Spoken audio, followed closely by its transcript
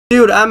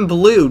I'm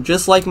blue,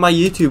 just like my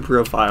YouTube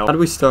profile. How do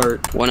we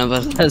start? One of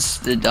us has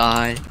to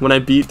die. When I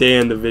beat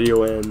Dan, the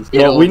video ends.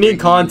 Get Well, we over need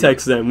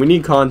context then. We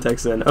need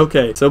context then.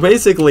 Okay, so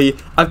basically,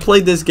 I've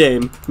played this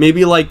game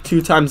maybe like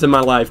 2 times in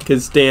my life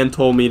because Dan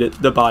told me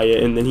to buy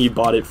it, and then he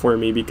bought it for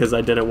me because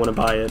I didn't want to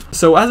buy it.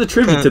 So as a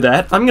tribute to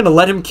that, I'm gonna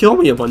let him kill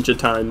me a bunch of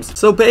times.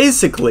 So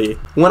basically,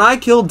 when I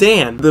kill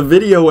Dan, the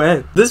video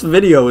ends. This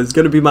video is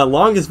gonna be my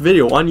longest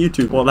video on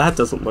YouTube. Well, that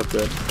doesn't look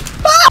good.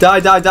 Die,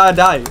 die, die,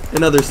 die,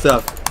 and other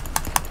stuff.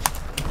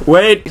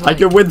 Wait, I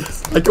can win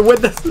this. I can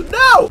win this.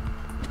 No!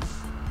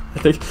 I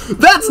think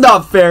that's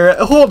not fair.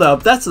 Hold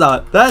up, that's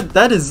not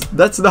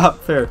not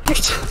fair.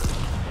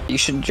 You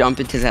should jump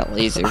into that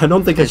laser. I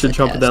don't think I should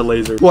jump at that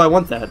laser. Oh, I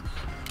want that.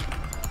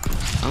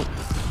 Oh.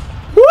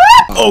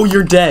 What? Oh,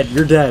 you're dead.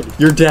 You're dead.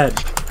 You're dead.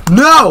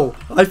 No!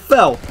 I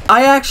fell.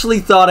 I actually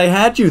thought I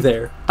had you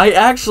there. I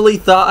actually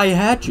thought I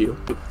had you.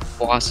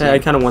 Awesome. Hey, I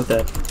kind of want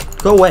that.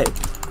 Go away.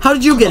 How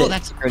did you get it?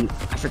 That's a grenade.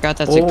 I forgot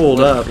that's Hold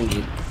up.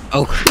 Grenade.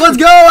 Oh. Let's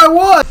go! I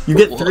won! You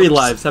get 3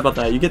 lives. How about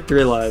that? You get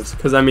 3 lives.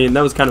 Because, I mean,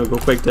 that was kind of a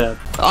quick death.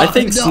 I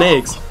think no.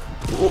 snakes.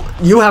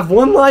 You have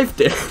 1 life,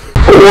 Dan.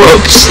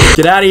 Whoops.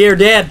 Get out of here,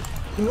 Dan.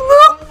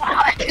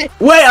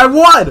 Wait, I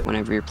won!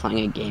 Whenever you're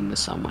playing a game with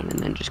someone and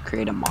then just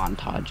create a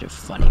montage of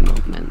funny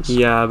moments.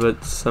 Yeah,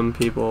 but some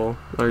people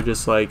are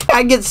just like,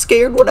 I get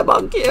scared when I'm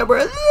on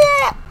camera.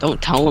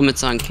 Don't tell them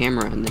it's on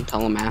camera and then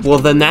tell them after. Well,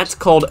 then that's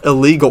called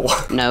illegal.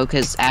 No,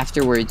 because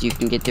afterwards you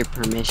can get their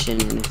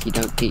permission, and if you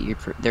don't get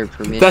their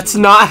permission... That's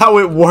not how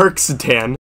it works, Dan.